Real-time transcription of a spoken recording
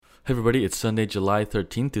Hey everybody, it's Sunday, July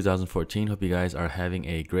 13th, 2014. Hope you guys are having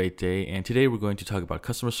a great day. And today we're going to talk about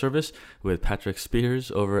customer service with Patrick Spears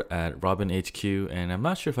over at Robin HQ. And I'm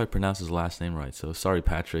not sure if I pronounced his last name right, so sorry,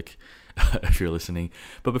 Patrick, if you're listening.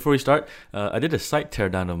 But before we start, I did a site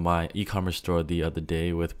teardown of my e-commerce store the other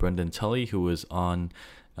day with Brendan Tully, who was on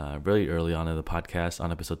very early on in the podcast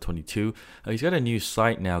on episode 22. He's got a new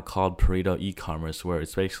site now called Pareto E-commerce, where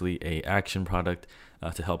it's basically a action product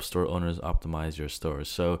to help store owners optimize your stores.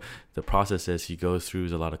 So the process is he goes through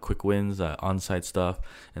a lot of quick wins, on-site stuff,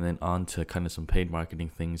 and then on to kind of some paid marketing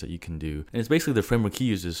things that you can do. And it's basically the framework he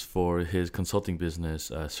uses for his consulting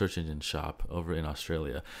business, Search Engine Shop, over in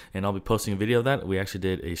Australia. And I'll be posting a video of that. We actually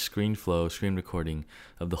did a screen recording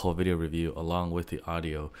of the whole video review along with the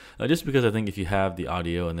audio. Just because I think if you have the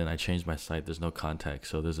audio and then I changed my site, there's no context.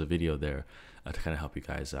 So there's a video there to kind of help you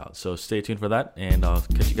guys out. So stay tuned for that, and I'll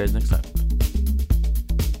catch you guys next time.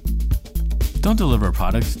 Don't deliver a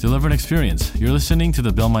product, deliver an experience. You're listening to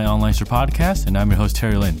the Build My Online Store podcast, and I'm your host,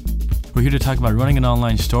 Terry Lin. We're here to talk about running an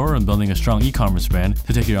online store and building a strong e-commerce brand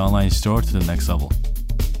to take your online store to the next level.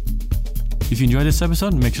 If you enjoyed this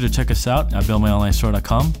episode, make sure to check us out at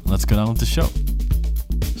buildmyonlinestore.com. Let's get on with the show.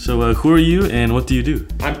 So who are you and what do you do?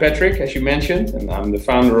 I'm Patrick, as you mentioned, and I'm the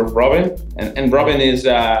founder of Robin. And Robin is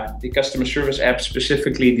the customer service app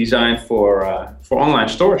specifically designed for online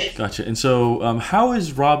stores. Gotcha. And so how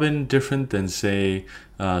is Robin different than, say,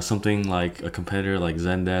 something like a competitor like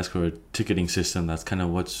Zendesk or a ticketing system that's kind of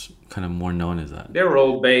what's kind of more known as that? They're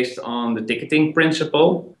all based on the ticketing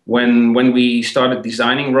principle. When we started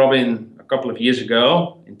designing Robin a couple of years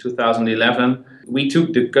ago, in 2011, we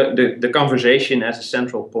took the conversation as a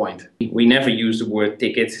central point. We never use the word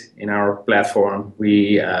ticket in our platform.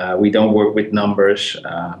 We don't work with numbers.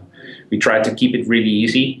 We try to keep it really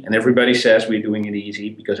easy, and everybody says we're doing it easy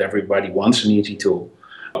because everybody wants an easy tool.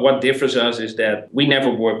 What differs us is that we never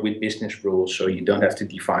work with business rules, so you don't have to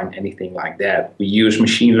define anything like that. We use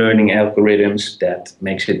machine learning algorithms that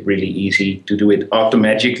makes it really easy to do it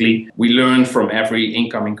automatically. We learn from every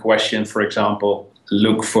incoming question, for example.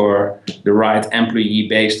 Look for the right employee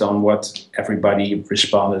based on what everybody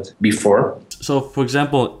responded before. So, for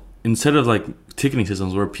example, instead of like ticketing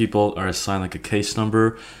systems where people are assigned like a case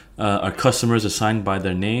number, are customers assigned by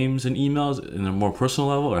their names and emails in a more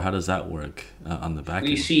personal level, or how does that work on the back end?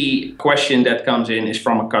 We see a question that comes in is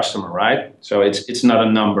from a customer, right? So it's not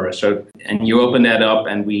a number. And you open that up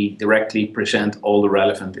and we directly present all the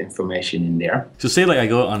relevant information in there. So say like I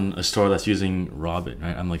go on a store that's using Robin,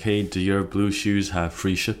 right? I'm like, hey, do your blue shoes have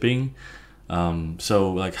free shipping?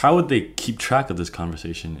 So like how would they keep track of this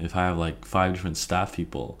conversation if I have like 5 different staff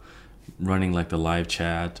people running like the live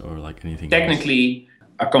chat or like anything Technically,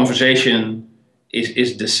 a conversation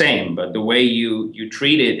is the same, but the way you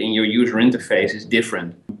treat it in your user interface is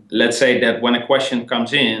different. Let's say that when a question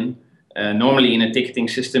comes in, normally in a ticketing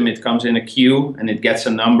system, it comes in a queue and it gets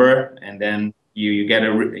a number, and then you get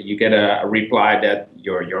a reply that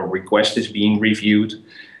your request is being reviewed.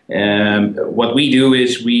 What we do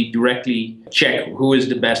is we directly check who is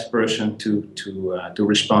the best person to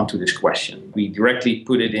respond to this question. We directly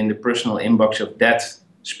put it in the personal inbox of that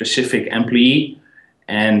specific employee,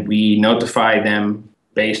 and we notify them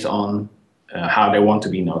based on how they want to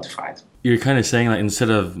be notified. You're kind of saying that instead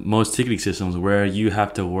of most ticketing systems where you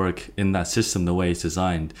have to work in that system the way it's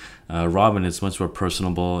designed, Robin is much more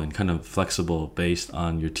personable and kind of flexible based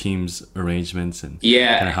on your team's arrangements and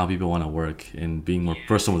kind of how people want to work and being more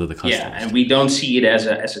personal with the customers. Yeah, and we don't see it as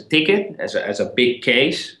a ticket, as a big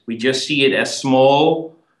case. We just see it as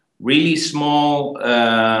small, really small,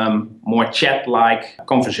 more chat-like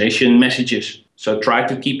conversation messages. So try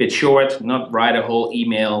to keep it short, not write a whole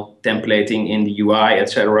email templating in the UI,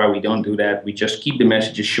 etc. We don't do that. We just keep the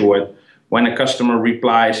messages short. When a customer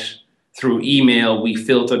replies through email, we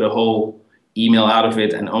filter the whole email out of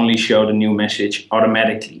it and only show the new message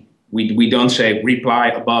automatically. We don't say reply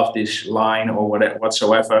above this line or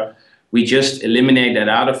whatsoever. We just eliminate that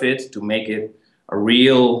out of it to make it a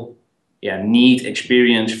real neat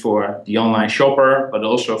experience for the online shopper, but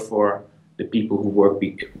also for the people who work.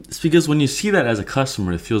 It's because when you see that as a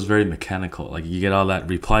customer, it feels very mechanical. Like you get all that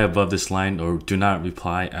reply above this line or do not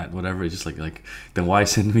reply at whatever. It's just like then why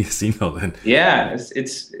send me this email then? Yeah,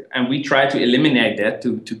 it's and we try to eliminate that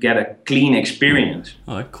to get a clean experience.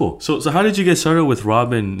 All right, cool. So how did you get started with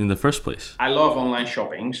Robin in the first place? I love online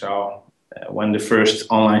shopping, so when the first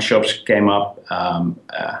online shops came up,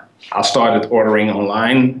 I started ordering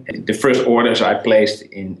online. The first orders I placed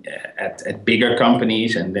at bigger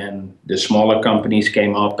companies, and then the smaller companies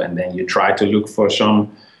came up, and then you try to look for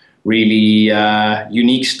some really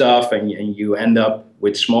unique stuff, and you end up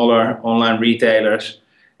with smaller online retailers,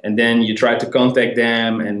 and then you try to contact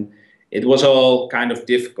them, and it was all kind of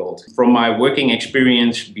difficult. From my working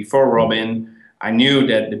experience before Robin, I knew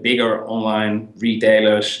that the bigger online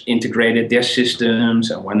retailers integrated their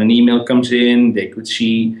systems, and when an email comes in, they could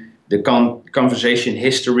see the conversation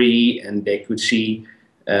history, and they could see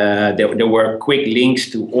there were quick links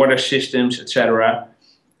to order systems, etc.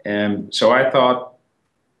 So I thought,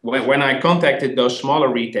 when I contacted those smaller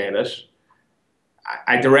retailers,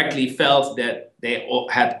 I directly felt that they all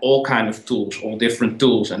had all kind of tools, all different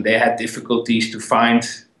tools, and they had difficulties to find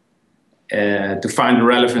the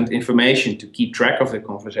relevant information to keep track of the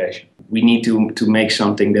conversation. We need to make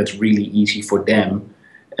something that's really easy for them.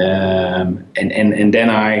 And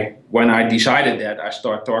then when I decided that, I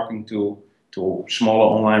started talking to smaller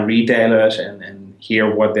online retailers and hear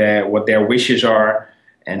what their wishes are.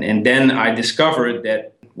 And then I discovered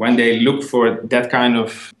that when they look for that kind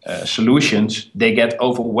of solutions, they get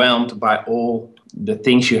overwhelmed by all the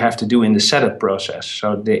things you have to do in the setup process.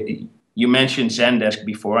 So you mentioned Zendesk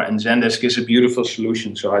before, and Zendesk is a beautiful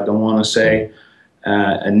solution. So I don't want to say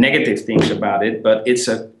negative things about it, but it's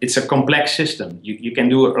a complex system. You can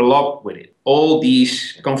do a lot with it. All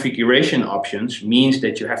these configuration options means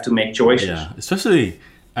that you have to make choices. Yeah, especially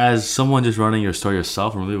as someone just running your store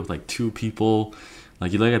yourself, and really with like 2 people.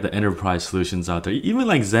 Like you look at the enterprise solutions out there, even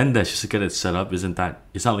like Zendesk, just to get it set up, it's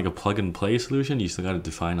not like a plug and play solution. You still got to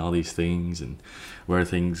define all these things and where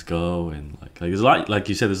things go, and like there's a lot, like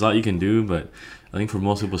you said, there's a lot you can do. But I think for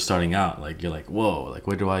most people starting out, like you're like, whoa, like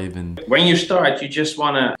where do I even? When you start, you just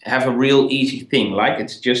want to have a real easy thing. Like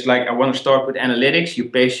it's just like, I want to start with analytics. You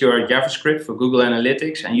paste your JavaScript for Google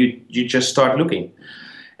Analytics, and you just start looking.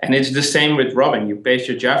 And it's the same with Robin. You paste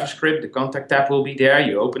your JavaScript, the contact tab will be there.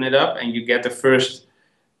 You open it up, and you get the first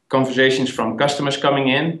conversations from customers coming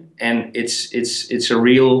in, and it's a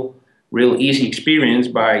real easy experience.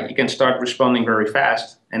 You can start responding very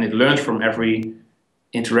fast, and it learns from every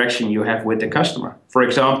interaction you have with the customer. For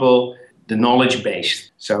example, the knowledge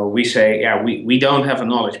base. So we say, we don't have a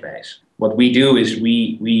knowledge base. What we do is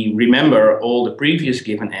we remember all the previous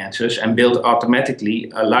given answers and build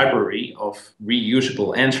automatically a library of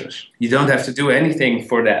reusable answers. You don't have to do anything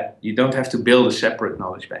for that. You don't have to build a separate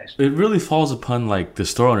knowledge base. It really falls upon like the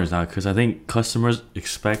store owners now, because I think customers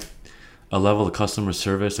expect a level of customer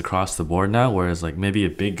service across the board now, whereas like maybe a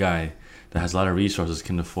big guy that has a lot of resources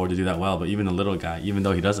can afford to do that well, but even a little guy, even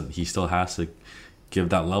though he doesn't, he still has to give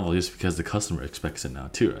that level just because the customer expects it now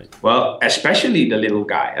too, right? Well, especially the little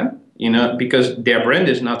guy, because their brand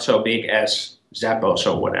is not so big as Zappos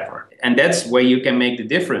or whatever. And that's where you can make the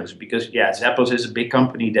difference, because Zappos is a big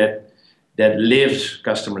company that lives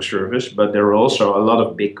customer service, but there are also a lot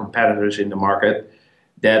of big competitors in the market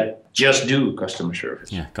that just do customer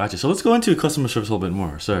service. Yeah, gotcha. So let's go into customer service a little bit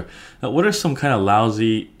more. So what are some kind of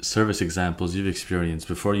lousy service examples you've experienced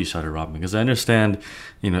before you started Robin? Because I understand,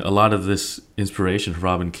 a lot of this inspiration for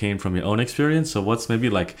Robin came from your own experience. So what's maybe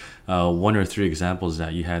like 1 or 3 examples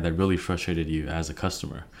that you had that really frustrated you as a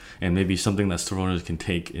customer? And maybe something that store owners can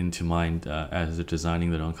take into mind as they're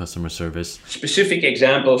designing their own customer service. Specific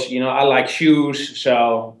examples, I like shoes.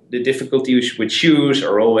 So the difficulties with shoes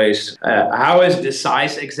are always, how is the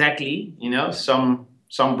size exactly?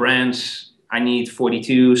 Some brands I need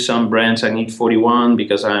 42, some brands I need 41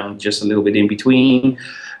 because I'm just a little bit in between.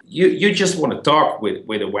 You just want to talk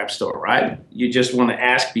with a web store, right? You just want to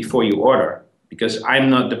ask before you order, because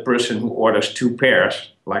I'm not the person who orders 2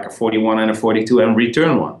 pairs, like a 41 and a 42, and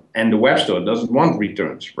return one. And the web store doesn't want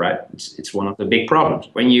returns, right? It's one of the big problems.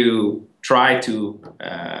 When you try to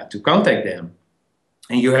contact them,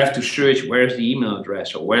 and you have to search where's the email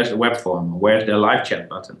address, or where's the web form, or where's the live chat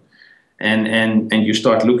button. And you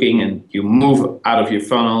start looking, and you move out of your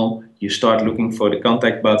funnel, you start looking for the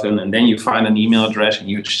contact button, and then you find an email address, and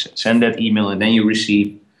you send that email, and then you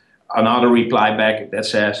receive another reply back that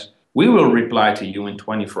says, we will reply to you in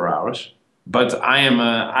 24 hours. But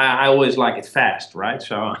I always like it fast, right?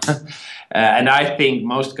 So, and I think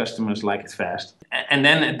most customers like it fast. And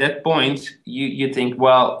then at that point, you think,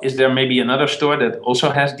 well, is there maybe another store that also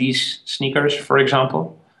has these sneakers, for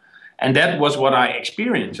example? And that was what I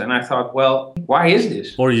experienced. And I thought, well, why is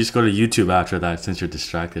this? Or you just go to YouTube after that since you're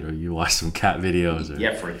distracted, or you watch some cat videos.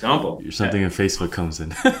 Or for example. Or something in Facebook comes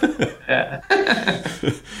in.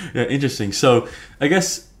 Yeah, interesting. So I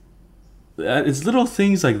guess it's little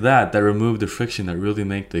things like that remove the friction that really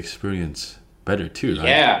make the experience better too, right?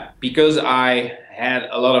 Yeah, because I had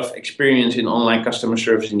a lot of experience in online customer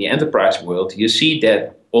service in the enterprise world. You see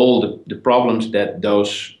that all the problems that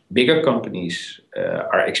those bigger companies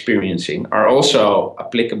are experiencing are also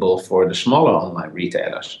applicable for the smaller online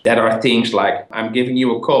retailers. That are things like, I'm giving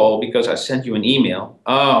you a call because I sent you an email.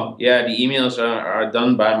 Oh, yeah, the emails are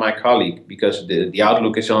done by my colleague because the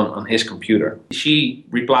Outlook is on his computer. She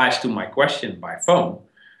replies to my question by phone.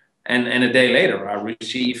 And a day later, I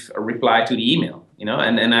receive a reply to the email,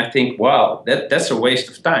 and I think, wow, that's a waste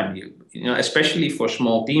of time, especially for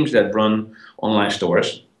small teams that run online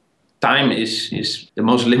stores. Time is the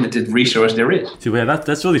most limited resource there is. So yeah,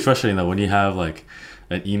 that's really frustrating though, when you have like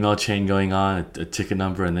an email chain going on, a ticket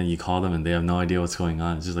number, and then you call them and they have no idea what's going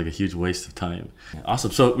on. It's just like a huge waste of time.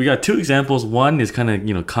 Awesome. So we got two examples. One is kind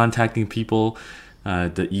of, contacting people,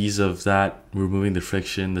 the ease of that, removing the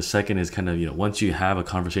friction. The second is kind of, once you have a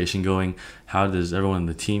conversation going, how does everyone in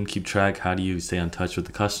the team keep track? How do you stay in touch with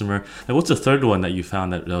the customer? And what's the third one that you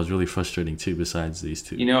found that was really frustrating too, besides these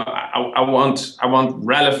two? I want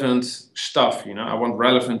relevant stuff. I want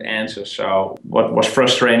relevant answers. So what was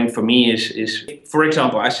frustrating for me is, for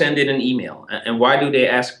example, I send in an email, and why do they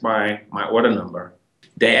ask my order number?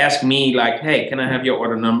 They ask me like, hey, can I have your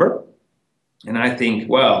order number? And I think,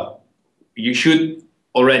 well, you should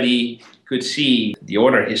already could see the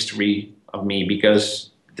order history of me because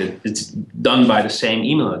it's done by the same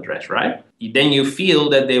email address, right? Then you feel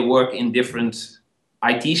that they work in different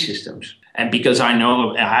IT systems. And because I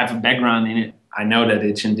have a background in it, I know that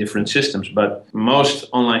it's in different systems. But most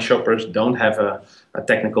online shoppers don't have a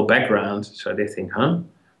technical background. So they think,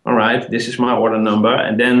 all right, this is my order number.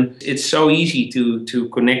 And then it's so easy to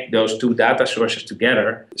connect those two data sources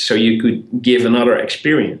together so you could give another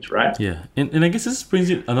experience, right? Yeah. And I guess this brings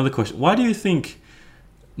you another question. Why do you think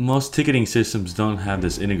most ticketing systems don't have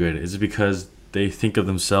this integrated? Is it because they think of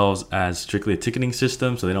themselves as strictly a ticketing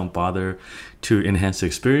system, so they don't bother to enhance the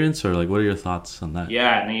experience? Or like, what are your thoughts on that?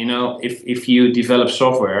 Yeah, if you develop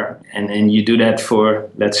software and you do that for,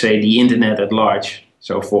 let's say, the internet at large,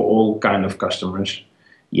 so for all kind of customers,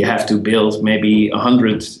 you have to build maybe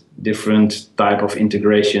 100 different type of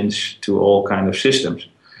integrations to all kind of systems.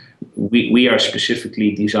 We are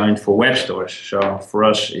specifically designed for web stores. So for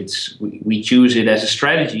us, we choose it as a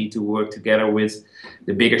strategy to work together with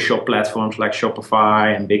the bigger shop platforms like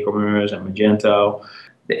Shopify and BigCommerce and Magento.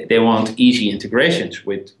 They want easy integrations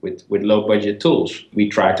with low budget tools. We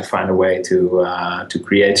try to find a way to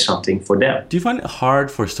create something for them. Do you find it hard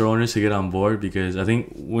for store owners to get on board? Because I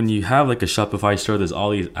think when you have like a Shopify store, there's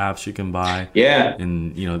all these apps you can buy. Yeah.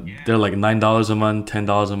 And they're like $9 a month,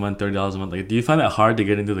 $10 a month, $30 a month. Like, do you find it hard to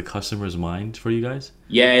get into the customer's mind for you guys?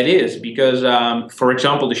 Yeah, it is. Because for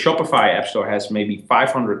example, the Shopify app store has maybe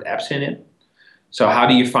 500 apps in it. So how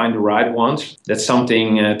do you find the right ones? That's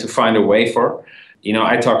something to find a way for.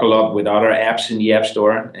 I talk a lot with other apps in the App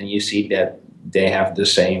Store, and you see that they have the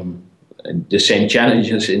same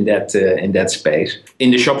challenges in that space.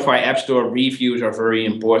 In the Shopify App Store, reviews are very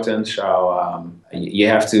important. So you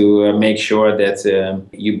have to make sure that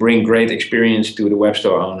you bring great experience to the web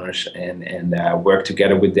store owners and work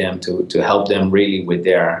together with them to help them really with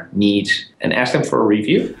their needs and ask them for a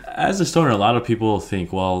review. As a store owner, a lot of people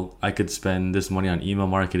think, well, I could spend this money on email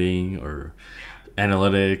marketing or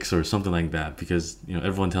analytics or something like that, because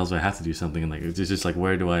everyone tells me I have to do something, and like it's just like,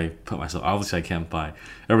 where do I put myself? Obviously I can't buy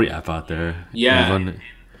every app out there. Yeah,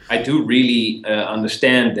 I do really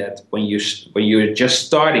understand that when you're just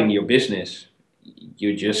starting your business,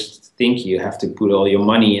 you just think you have to put all your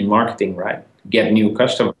money in marketing, right? Get new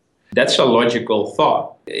customers. That's a logical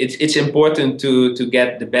thought. It's important to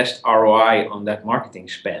get the best ROI on that marketing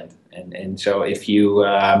spend, and so if you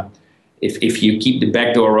keep the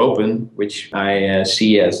back door open, which I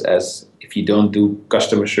see as if you don't do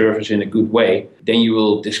customer service in a good way, then you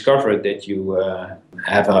will discover that you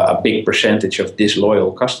have a big percentage of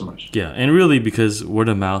disloyal customers. Yeah, and really, because word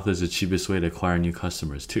of mouth is the cheapest way to acquire new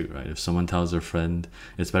customers too, right? If someone tells their friend,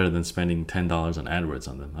 it's better than spending $10 on AdWords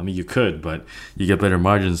on them. I mean, you could, but you get better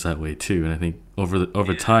margins that way too. And I think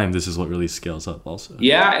over time, this is what really scales up also.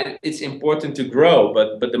 Yeah, it's important to grow,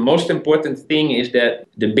 but the most important thing is that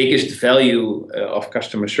the biggest value of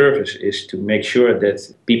customer service is to make sure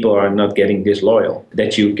that people are not getting disloyal,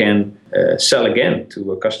 that you can sell again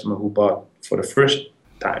to a customer who bought for the first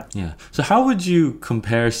time. Yeah. So how would you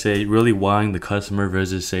compare, say, really wowing the customer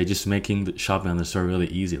versus, say, just making the shopping on the store really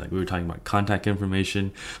easy? Like we were talking about contact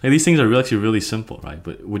information. Like these things are actually really simple, right?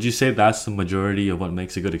 But would you say that's the majority of what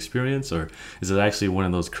makes a good experience? Or is it actually one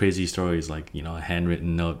of those crazy stories like, a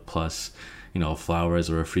handwritten note plus, flowers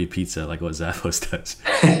or a free pizza like what Zappos does.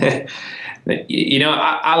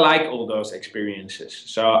 I like all those experiences.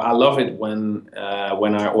 So I love it when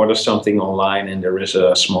I order something online and there is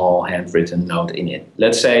a small handwritten note in it.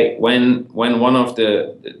 Let's say when one of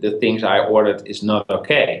the things I ordered is not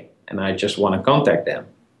okay, and I just want to contact them,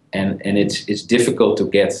 and it's difficult to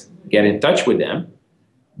get in touch with them,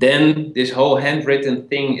 then this whole handwritten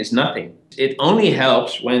thing is nothing. It only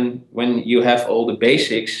helps when you have all the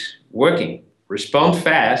basics working. Respond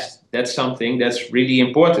fast, that's something that's really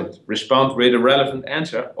important. Respond with a relevant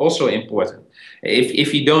answer, also important.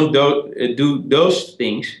 If you don't do those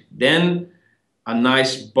things, then a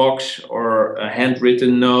nice box or a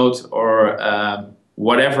handwritten note or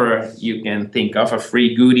whatever you can think of, a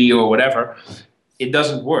free goodie or whatever, it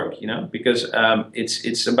doesn't work, because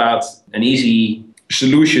it's about an easy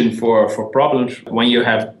solution for problems. When you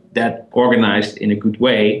have that organized in a good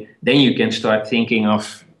way, then you can start thinking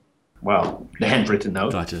of, the handwritten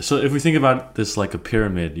note. Gotcha. So if we think about this like a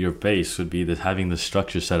pyramid, your base would be that having the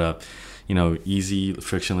structure set up, easy,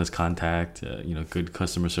 frictionless contact, good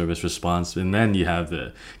customer service response, and then you have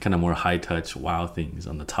the kind of more high touch wow things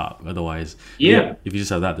on the top. Otherwise, if you just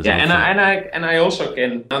have that, there's and I also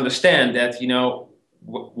can understand that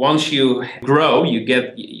once you grow,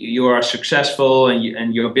 you are successful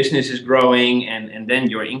and your business is growing, and then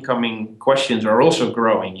your incoming questions are also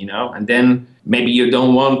growing, and then maybe you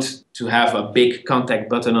don't want to have a big contact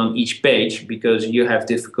button on each page because you have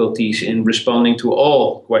difficulties in responding to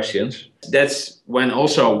all questions. That's when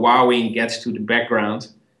also wowing gets to the background,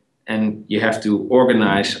 and you have to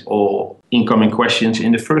organize all incoming questions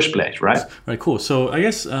in the first place, right? Right, cool. So I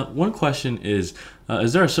guess one question is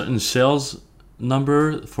there a certain sales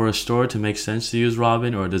number for a store to make sense to use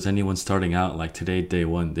Robin, or does anyone starting out like today, day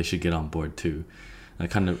one, they should get on board too,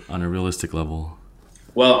 kind of on a realistic level?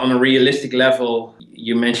 Well, on a realistic level,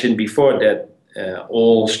 you mentioned before that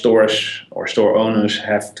all stores or store owners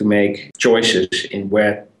have to make choices in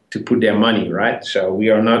where to put their money, right? So we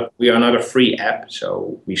are not a free app,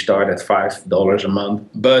 so we start at $5 a month.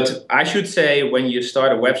 But I should say, when you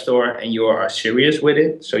start a web store and you are serious with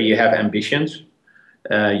it, so you have ambitions,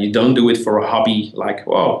 you don't do it for a hobby like,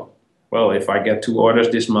 if I get 2 orders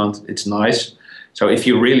this month, it's nice. So if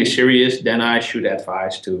you're really serious, then I should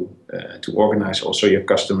advise to organize also your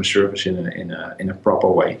customer service in a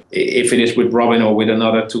proper way. If it is with Robin or with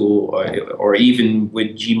another tool or even with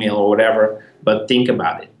Gmail or whatever, but think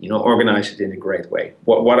about it. Organize it in a great way.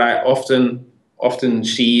 What I often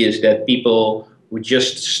see is that people would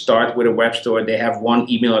just start with a web store. They have one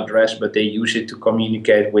email address, but they use it to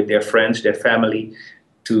communicate with their friends, their family,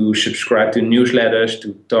 to subscribe to newsletters,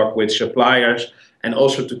 to talk with suppliers, and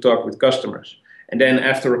also to talk with customers. And then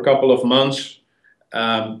after a couple of months,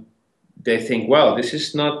 they think, this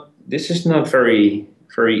is not very,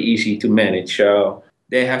 very easy to manage. So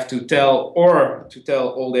they have to tell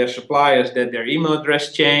all their suppliers that their email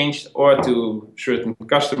address changed, or to certain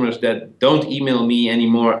customers that don't email me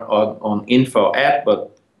anymore on info @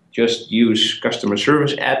 but just use customer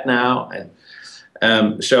service @ now. And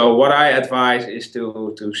so what I advise is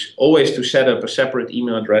to always set up a separate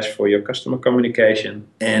email address for your customer communication,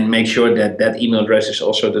 and make sure that email address is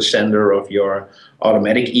also the sender of your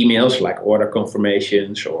automatic emails like order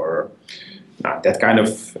confirmations or that kind of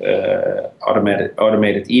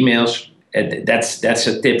automated emails. And that's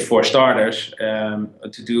a tip for starters,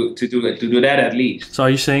 to do that at least. So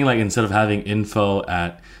are you saying, like, instead of having info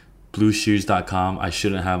at blueshoes.com, I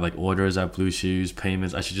shouldn't have like orders at Blue Shoes,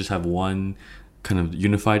 payments? I should just have one kind of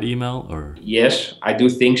unified email? Or yes, I do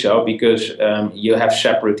think so, because you have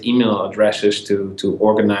separate email addresses to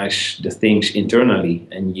organize the things internally,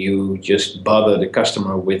 and you just bother the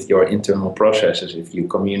customer with your internal processes if you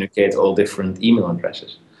communicate all different email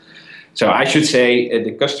addresses. So I should say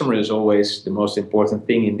the customer is always the most important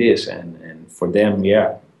thing in this, and for them,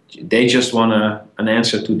 they just want an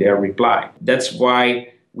answer to their reply. That's why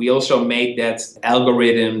we also made that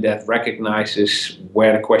algorithm that recognizes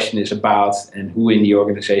where the question is about and who in the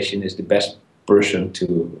organization is the best person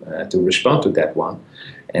to respond to that one.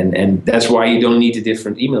 And that's why you don't need the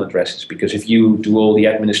different email addresses, because if you do all the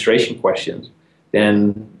administration questions,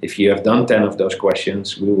 then if you have done 10 of those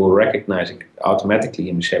questions, we will recognize it automatically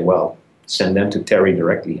and we say, send them to Terry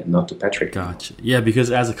directly and not to Patrick. Gotcha. Yeah, because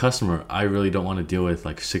as a customer, I really don't want to deal with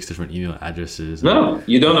like 6 different email addresses. No,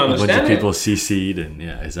 you don't understand. A bunch of people CC'd, and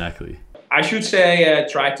yeah, exactly. I should say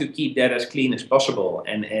try to keep that as clean as possible.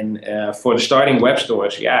 And for the starting web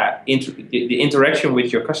stores, the interaction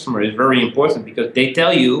with your customer is very important, because they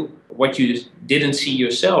tell you what you didn't see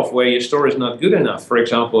yourself, where your store is not good enough. For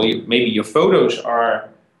example, maybe your photos are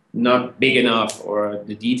not big enough, or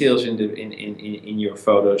the details in your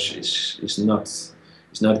photos is not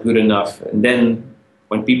good enough. And then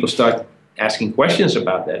when people start asking questions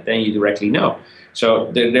about that, then you directly know.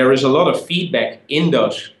 So there is a lot of feedback in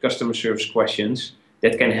those customer service questions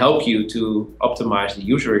that can help you to optimize the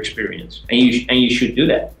user experience, and you should do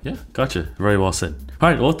that. Yeah, gotcha. Very well said. All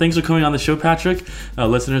right, well, thanks for coming on the show, Patrick.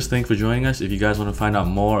 Listeners, thanks for joining us. If you guys want to find out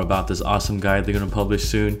more about this awesome guide they're going to publish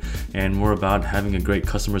soon and more about having a great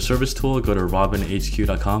customer service tool, go to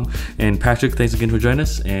robinhq.com. And Patrick, thanks again for joining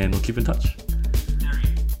us, and we'll keep in touch.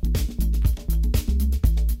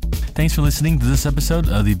 Thanks for listening to this episode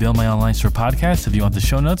of the Build My Online Store podcast. If you want the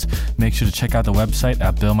show notes, make sure to check out the website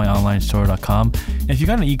at buildmyonlinestore.com. And if you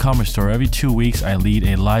got an e-commerce store, every 2 weeks I lead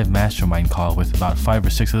a live mastermind call with about 5 or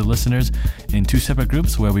 6 other listeners in 2 separate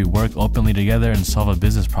groups where we work openly together and solve a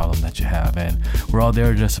business problem that you have. And we're all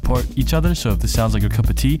there to support each other. So if this sounds like your cup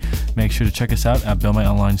of tea, make sure to check us out at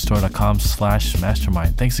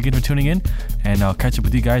buildmyonlinestore.com/mastermind. Thanks again for tuning in, and I'll catch up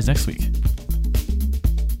with you guys next week.